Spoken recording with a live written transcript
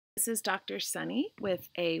This is Dr. Sunny with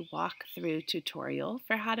a walkthrough tutorial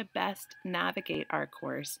for how to best navigate our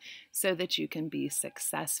course so that you can be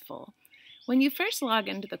successful. When you first log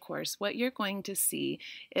into the course, what you're going to see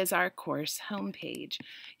is our course homepage.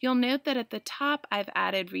 You'll note that at the top I've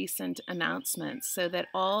added recent announcements so that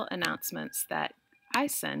all announcements that I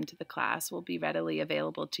send to the class will be readily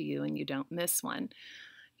available to you and you don't miss one.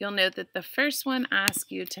 You'll note that the first one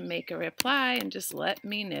asks you to make a reply and just let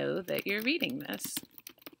me know that you're reading this.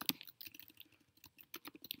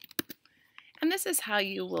 And this is how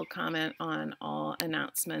you will comment on all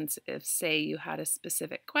announcements if, say, you had a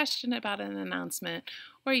specific question about an announcement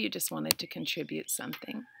or you just wanted to contribute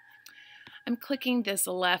something. I'm clicking this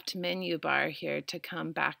left menu bar here to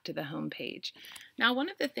come back to the home page. Now, one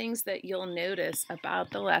of the things that you'll notice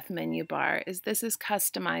about the left menu bar is this is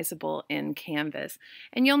customizable in Canvas.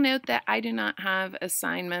 And you'll note that I do not have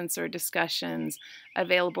assignments or discussions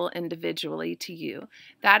available individually to you.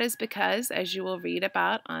 That is because, as you will read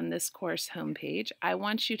about on this course homepage, I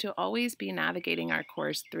want you to always be navigating our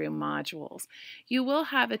course through modules. You will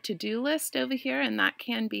have a to-do list over here, and that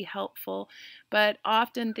can be helpful, but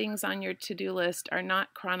often things on your to-do list are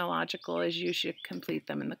not chronological as you should complete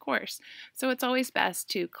them in the course. So it's always best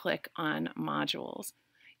to click on modules.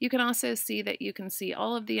 You can also see that you can see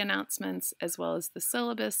all of the announcements as well as the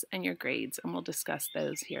syllabus and your grades, and we'll discuss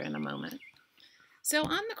those here in a moment. So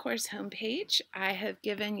on the course homepage, I have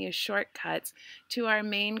given you shortcuts to our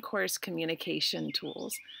main course communication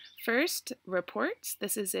tools. First, reports.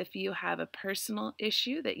 This is if you have a personal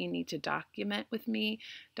issue that you need to document with me,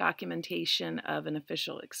 documentation of an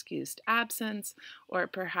official excused absence, or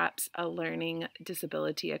perhaps a learning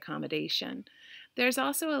disability accommodation. There's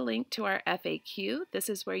also a link to our FAQ. This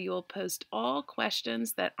is where you will post all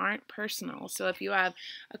questions that aren't personal. So if you have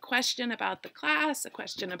a question about the class, a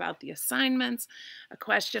question about the assignments, a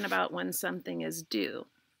question about when something is due.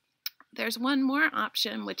 There's one more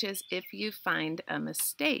option, which is if you find a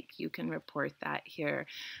mistake, you can report that here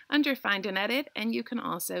under Find and Edit, and you can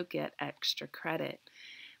also get extra credit.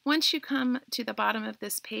 Once you come to the bottom of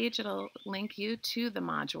this page, it'll link you to the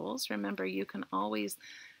modules. Remember, you can always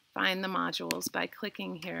find the modules by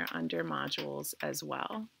clicking here under Modules as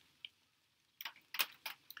well.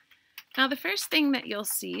 Now, the first thing that you'll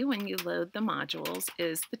see when you load the modules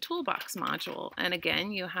is the Toolbox module. And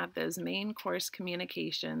again, you have those main course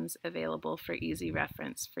communications available for easy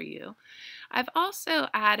reference for you. I've also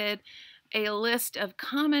added a list of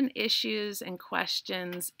common issues and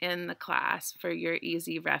questions in the class for your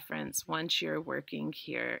easy reference once you're working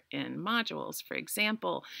here in modules. For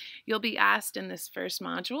example, you'll be asked in this first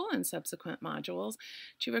module and subsequent modules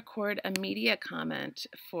to record a media comment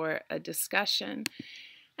for a discussion.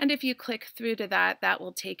 And if you click through to that, that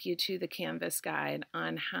will take you to the Canvas guide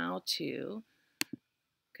on how to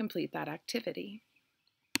complete that activity.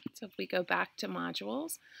 So if we go back to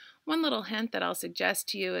modules, one little hint that I'll suggest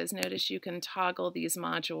to you is notice you can toggle these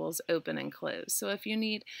modules open and close. So if you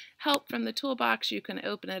need help from the toolbox, you can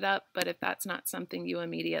open it up, but if that's not something you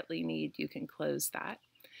immediately need, you can close that.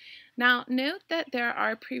 Now, note that there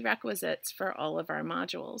are prerequisites for all of our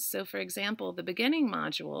modules. So for example, the beginning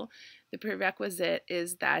module, the prerequisite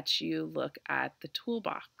is that you look at the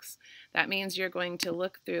toolbox. That means you're going to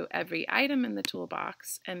look through every item in the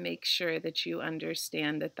toolbox and make sure that you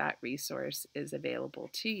understand that that resource is available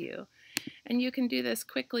to you. And you can do this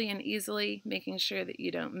quickly and easily, making sure that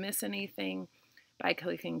you don't miss anything by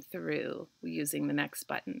clicking through using the next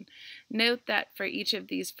button. Note that for each of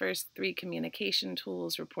these first three communication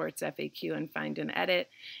tools, reports, FAQ, and Find and Edit,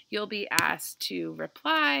 you'll be asked to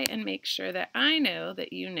reply and make sure that I know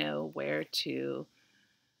that you know where to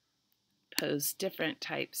post different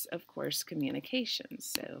types of course communications.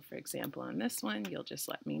 So for example, on this one, you'll just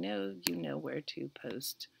let me know you know where to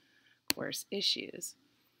post course issues.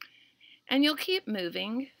 And you'll keep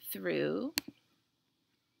moving through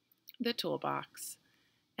the toolbox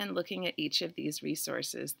and looking at each of these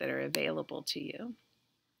resources that are available to you.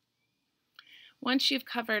 Once you've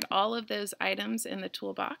covered all of those items in the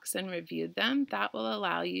toolbox and reviewed them, that will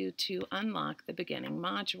allow you to unlock the beginning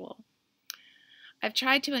module. I've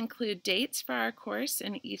tried to include dates for our course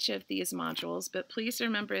in each of these modules, but please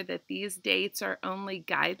remember that these dates are only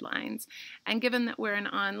guidelines. And given that we're an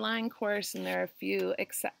online course and there are a few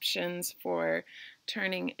exceptions for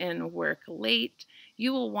turning in work late,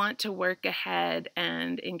 you will want to work ahead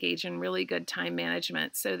and engage in really good time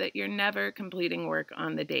management so that you're never completing work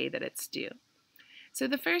on the day that it's due. So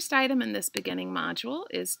the first item in this beginning module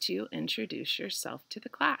is to introduce yourself to the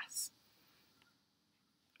class.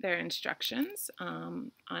 There are instructions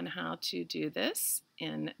on how to do this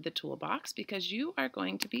in the toolbox because you are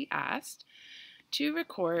going to be asked to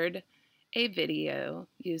record a video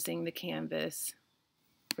using the Canvas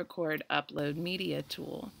Record Upload Media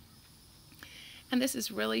tool. And this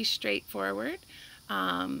is really straightforward.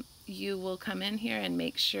 You will come in here and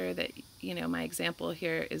make sure that, my example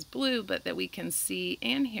here is blue, but that we can see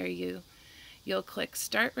and hear you. You'll click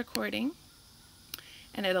Start Recording,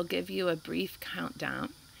 and it'll give you a brief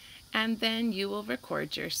countdown. And then you will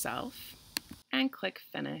record yourself and click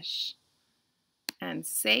Finish and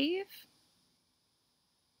save.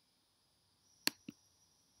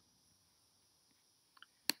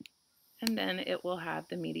 And then it will have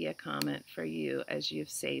the media comment for you as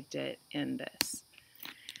you've saved it in this.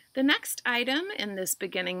 The next item in this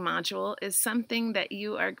beginning module is something that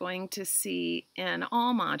you are going to see in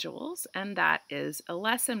all modules, and that is a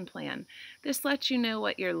lesson plan. This lets you know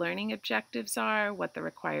what your learning objectives are, what the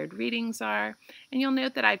required readings are, and you'll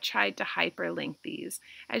note that I've tried to hyperlink these.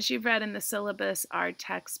 As you've read in the syllabus, our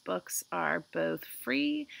textbooks are both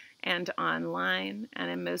free and online,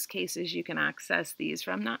 and in most cases you can access these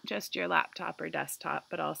from not just your laptop or desktop,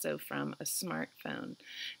 but also from a smartphone.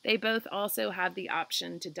 They both also have the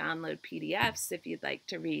option to download PDFs if you'd like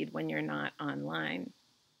to read when you're not online.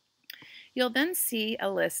 You'll then see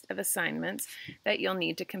a list of assignments that you'll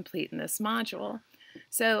need to complete in this module.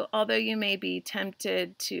 So although you may be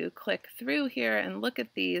tempted to click through here and look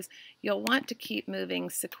at these, you'll want to keep moving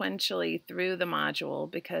sequentially through the module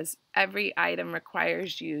because every item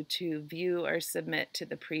requires you to view or submit to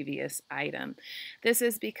the previous item. This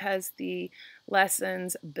is because the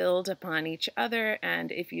lessons build upon each other,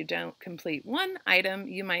 and if you don't complete one item,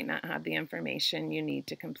 you might not have the information you need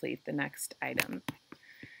to complete the next item.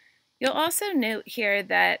 You'll also note here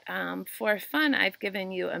that for fun, I've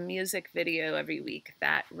given you a music video every week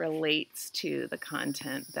that relates to the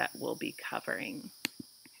content that we'll be covering.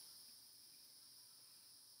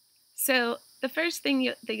 So the first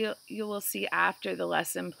thing that you will see after the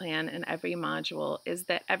lesson plan in every module is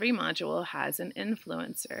that every module has an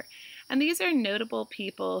influencer. And these are notable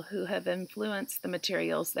people who have influenced the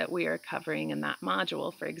materials that we are covering in that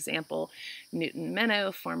module. For example, Newton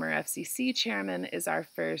Minow, former FCC chairman, is our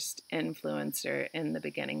first influencer in the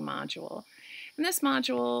beginning module. In this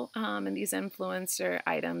module, and these influencer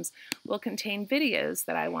items will contain videos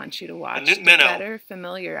that I want you to watch to better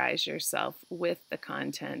familiarize yourself with the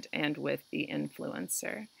content and with the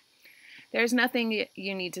influencer. There's nothing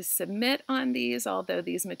you need to submit on these, although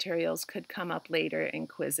these materials could come up later in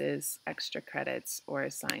quizzes, extra credits, or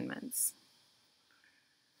assignments.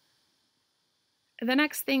 The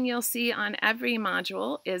next thing you'll see on every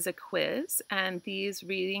module is a quiz, and these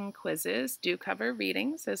reading quizzes do cover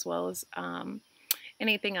readings as well as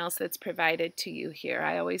anything else that's provided to you here.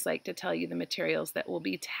 I always like to tell you the materials that will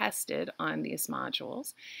be tested on these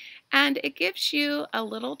modules. And it gives you a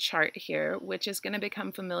little chart here, which is going to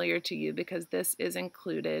become familiar to you because this is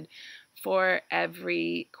included for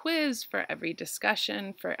every quiz, for every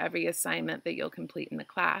discussion, for every assignment that you'll complete in the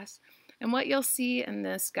class. And what you'll see in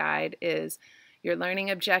this guide is your learning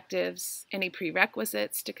objectives, any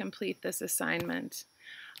prerequisites to complete this assignment,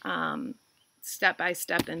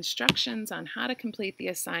 step-by-step instructions on how to complete the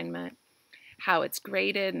assignment, how it's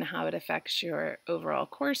graded and how it affects your overall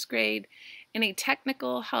course grade, any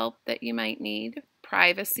technical help that you might need,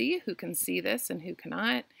 privacy, who can see this and who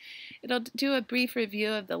cannot. It'll do a brief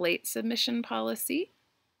review of the late submission policy,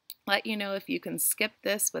 let you know if you can skip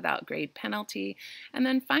this without grade penalty, and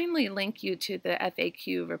then finally link you to the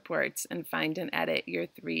FAQ reports and find and edit your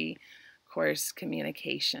 3 course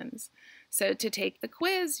communications. So to take the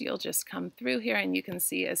quiz, you'll just come through here and you can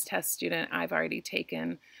see as test student, I've already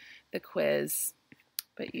taken the quiz,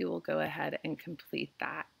 but you will go ahead and complete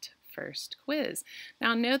that first quiz.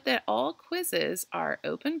 Now note that all quizzes are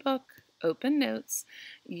open book, open notes.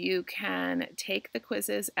 You can take the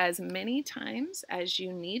quizzes as many times as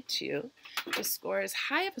you need to score as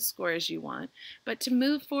high of a score as you want, but to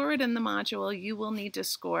move forward in the module, you will need to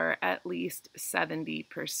score at least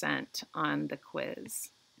 70% on the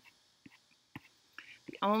quiz.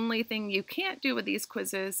 The only thing you can't do with these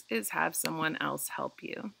quizzes is have someone else help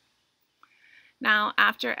you. Now,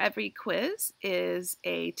 after every quiz is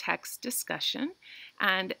a text discussion,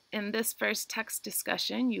 and in this first text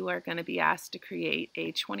discussion, you are going to be asked to create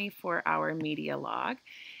a 24-hour media log,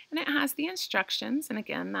 and it has the instructions, and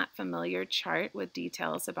again, that familiar chart with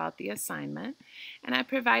details about the assignment, and I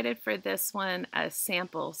provided for this one a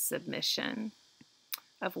sample submission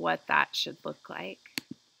of what that should look like.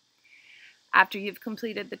 After you've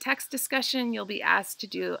completed the text discussion, you'll be asked to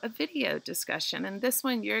do a video discussion. And this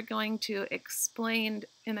one, you're going to explain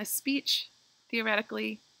in a speech,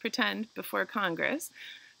 theoretically, pretend, before Congress,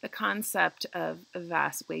 the concept of a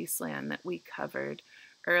vast wasteland that we covered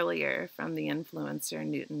earlier from the influencer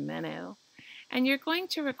Newton Minow. And you're going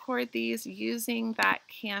to record these using that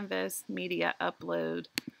Canvas media upload,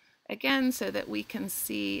 again, so that we can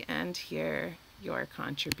see and hear your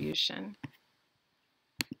contribution.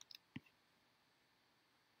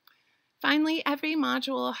 Finally, every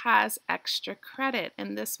module has extra credit.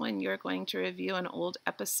 In this one, you're going to review an old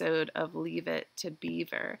episode of Leave It to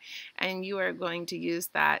Beaver, and you are going to use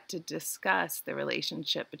that to discuss the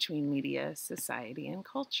relationship between media, society, and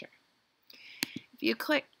culture. If you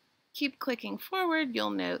keep clicking forward,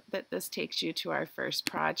 you'll note that this takes you to our first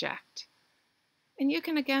project. And you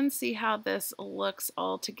can again see how this looks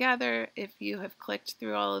all together. If you have clicked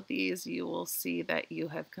through all of these, you will see that you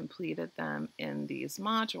have completed them in these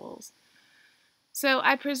modules. So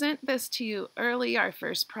I present this to you early, our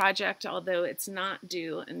first project, although it's not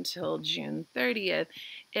due until June 30th.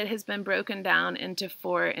 It has been broken down into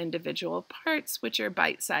 4 individual parts, which are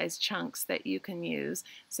bite-sized chunks that you can use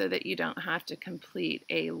so that you don't have to complete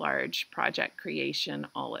a large project creation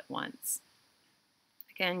all at once.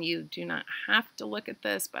 Again, you do not have to look at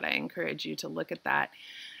this, but I encourage you to look at that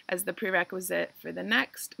as the prerequisite for the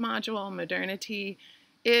next module, Modernity,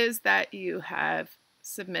 is that you have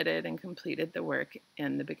submitted and completed the work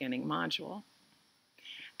in the beginning module.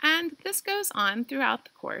 And this goes on throughout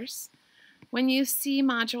the course. When you see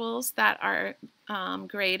modules that are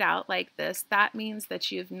grayed out like this, that means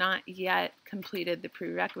that you've not yet completed the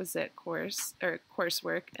prerequisite course or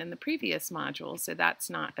coursework in the previous module, so that's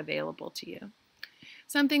not available to you.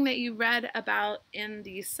 Something that you read about in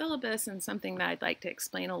the syllabus and something that I'd like to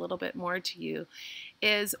explain a little bit more to you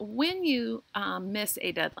is when you miss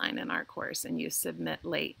a deadline in our course and you submit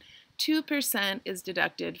late, 2% is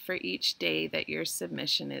deducted for each day that your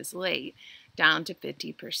submission is late, down to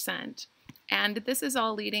 50%. And this is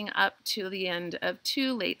all leading up to the end of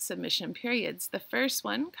 2 late submission periods. The first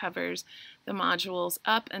one covers the modules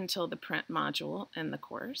up until the print module in the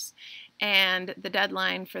course, and the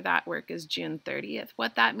deadline for that work is June 30th.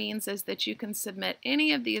 What that means is that you can submit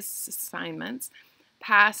any of these assignments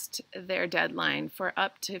past their deadline for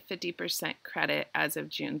up to 50% credit as of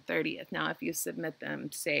June 30th. Now, if you submit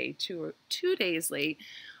them, say, 2 days late,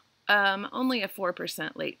 only a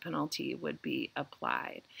 4% late penalty would be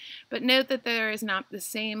applied. But note that there is not the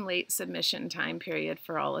same late submission time period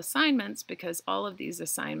for all assignments because all of these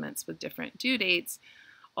assignments with different due dates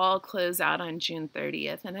all close out on June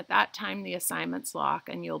 30th. And at that time, the assignments lock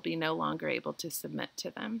and you'll be no longer able to submit to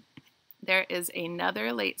them. There is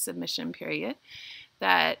another late submission period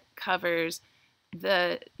that covers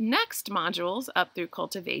the next modules up through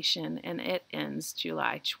cultivation, and it ends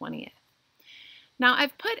July 20th. Now,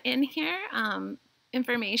 I've put in here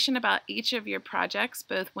information about each of your projects,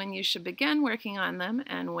 both when you should begin working on them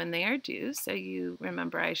and when they are due. So you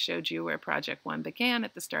remember I showed you where Project 1 began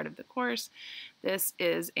at the start of the course. This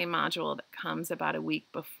is a module that comes about a week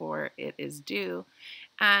before it is due.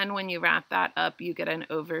 And when you wrap that up, you get an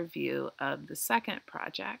overview of the second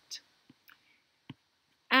project.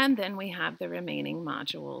 And then we have the remaining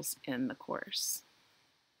modules in the course.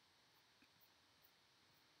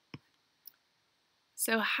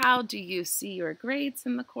 So how do you see your grades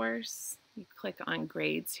in the course? You click on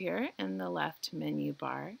grades here in the left menu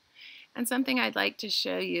bar. And something I'd like to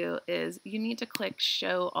show you is you need to click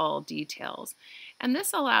show all details. And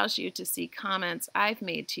this allows you to see comments I've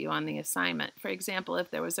made to you on the assignment. For example, if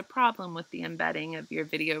there was a problem with the embedding of your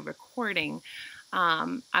video recording,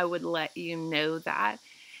 I would let you know that.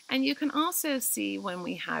 And you can also see when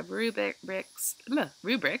we have rubrics,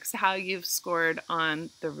 how you've scored on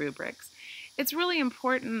the rubrics. It's really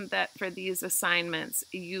important that for these assignments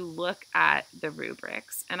you look at the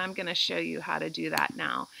rubrics, and I'm going to show you how to do that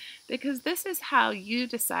now because this is how you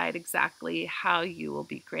decide exactly how you will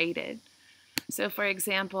be graded. So for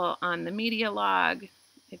example, on the media log,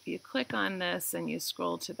 if you click on this and you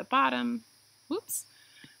scroll to the bottom, whoops,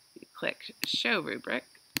 you click show rubric,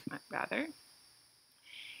 rather,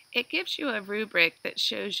 it gives you a rubric that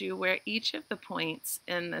shows you where each of the points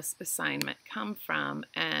in this assignment come from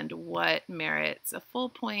and what merits a full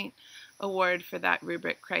point award for that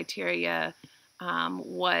rubric criteria,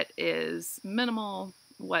 what is minimal,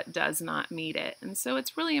 what does not meet it. And so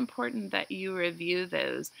it's really important that you review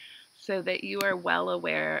those so that you are well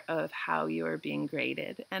aware of how you are being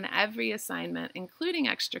graded. And every assignment, including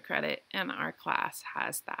extra credit in our class,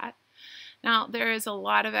 has that. Now, there is a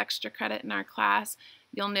lot of extra credit in our class.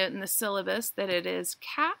 You'll note in the syllabus that it is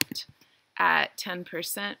capped at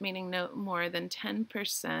 10%, meaning no more than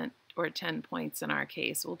 10% or 10 points in our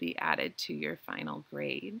case will be added to your final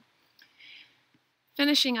grade.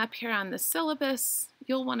 Finishing up here on the syllabus,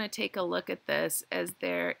 you'll want to take a look at this as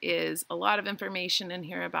there is a lot of information in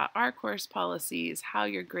here about our course policies, how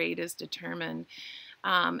your grade is determined,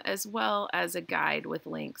 as well as a guide with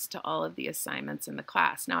links to all of the assignments in the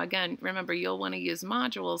class. Now again, remember you'll want to use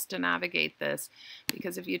modules to navigate this,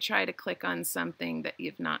 because if you try to click on something that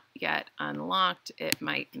you've not yet unlocked, it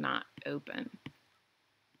might not open.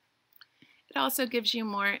 It also gives you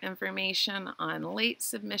more information on late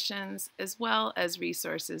submissions as well as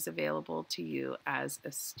resources available to you as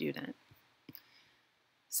a student.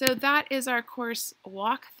 So that is our course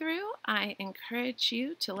walkthrough. I encourage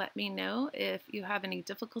you to let me know if you have any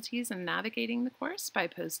difficulties in navigating the course by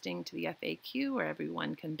posting to the FAQ where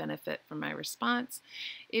everyone can benefit from my response.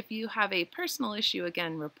 If you have a personal issue,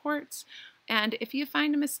 again, reports. And if you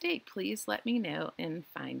find a mistake, please let me know in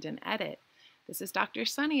Find and Edit. This is Dr.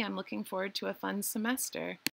 Sunny. I'm looking forward to a fun semester.